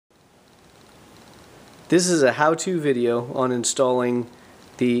This is a how-to video on installing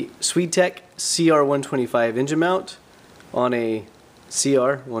the SwedeTech CR125 engine mount on a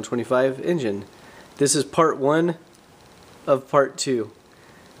CR125 engine. This is part 1 of part 2.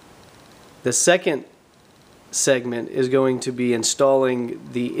 The second segment is going to be installing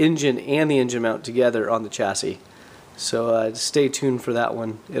the engine and the engine mount together on the chassis. So stay tuned for that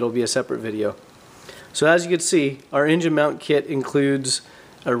one. It'll be a separate video. So as you can see, our engine mount kit includes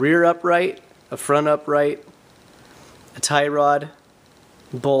a rear upright, a front upright, a tie rod,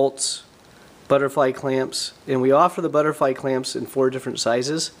 bolts, butterfly clamps, and we offer the butterfly clamps in 4 different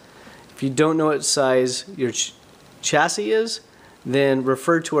sizes. If you don't know what size your chassis is, then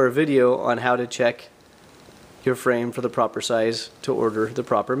refer to our video on how to check your frame for the proper size to order the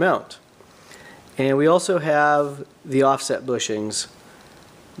proper mount. And we also have the offset bushings.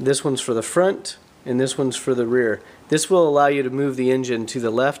 This one's for the front and this one's for the rear. This will allow you to move the engine to the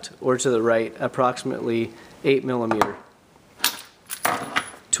left or to the right approximately 8 millimeter.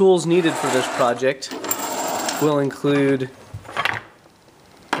 Tools needed for this project will include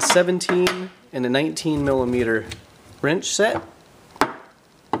a 17 and a 19 millimeter wrench set,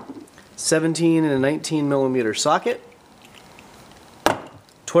 17 and a 19 millimeter socket,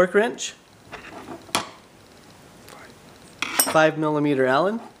 torque wrench, 5 millimeter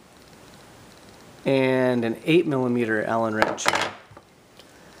Allen, and an 8 millimeter Allen wrench,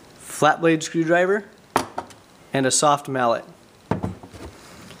 flat blade screwdriver, and a soft mallet.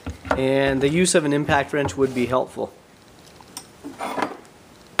 And the use of an impact wrench would be helpful.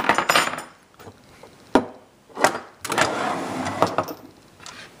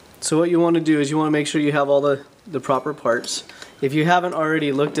 So what you want to do is you want to make sure you have all the proper parts. If you haven't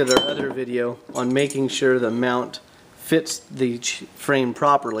already looked at our other video on making sure the mount fits the frame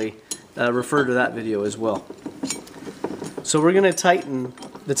properly, refer to that video as well. So we're going to tighten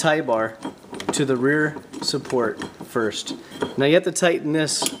the tie bar to the rear support first. Now you have to tighten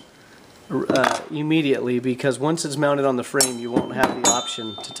this immediately, because once it's mounted on the frame you won't have the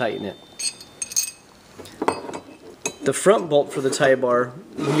option to tighten it. The front bolt for the tie bar,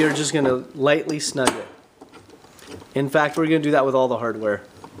 we are just going to lightly snug it. In fact, we're going to do that with all the hardware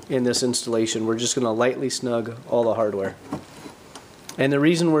in this installation. We're just going to lightly snug all the hardware. And the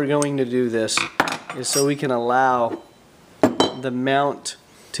reason we're going to do this is so we can allow the mount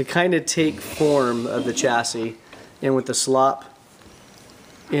to kind of take form of the chassis, and with the slop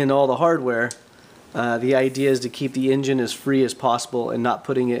in all the hardware, the idea is to keep the engine as free as possible and not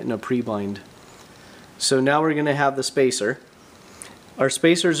putting it in a pre-bind. So now we're going to have the spacer. Our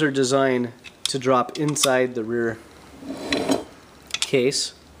spacers are designed to drop inside the rear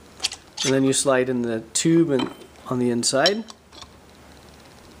case, and then you slide in the tube on the inside,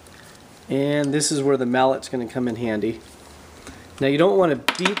 and this is where the mallet's going to come in handy. Now you don't want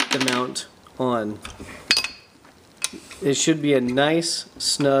to beat the mount on. It should be a nice,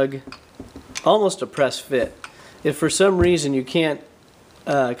 snug, almost a press fit. If for some reason you can't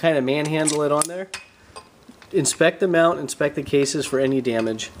kind of manhandle it on there, inspect the mount, inspect the cases for any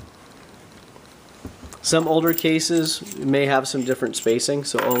damage. Some older cases may have some different spacing,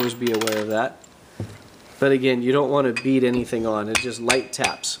 so always be aware of that. But again, you don't want to beat anything on. It's just light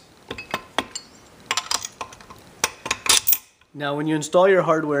taps. Now when you install your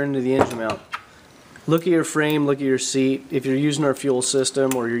hardware into the engine mount, look at your frame, look at your seat. If you're using our fuel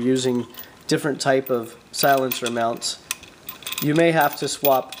system or you're using different type of silencer mounts, you may have to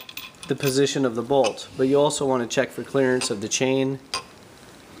swap the position of the bolt, but you also want to check for clearance of the chain.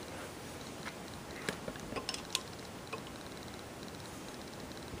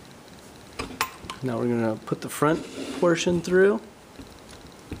 Now we're going to put the front portion through.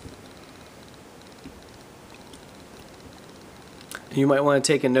 You might want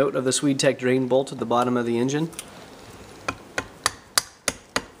to take a note of the SwedeTech drain bolt at the bottom of the engine.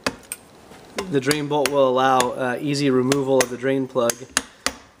 The drain bolt will allow easy removal of the drain plug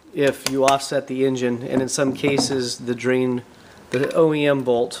if you offset the engine, and in some cases the OEM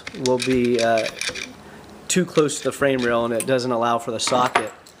bolt will be too close to the frame rail and it doesn't allow for the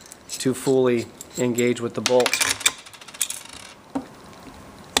socket to fully engage with the bolt.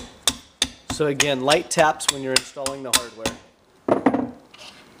 So again, light taps when you're installing the hardware.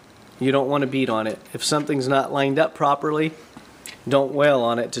 You don't want to beat on it. If something's not lined up properly, don't wail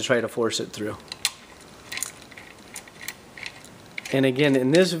on it to try to force it through. And again, in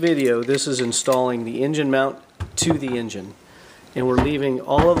this video, this is installing the engine mount to the engine. And we're leaving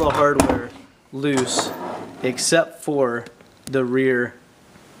all of the hardware loose except for the rear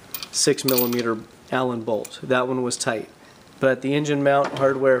 6 millimeter Allen bolt. That one was tight. But the engine mount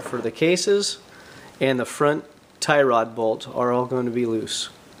hardware for the cases and the front tie rod bolt are all going to be loose.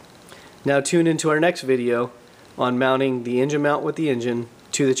 Now tune into our next video on mounting the engine mount with the engine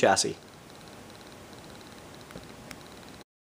to the chassis.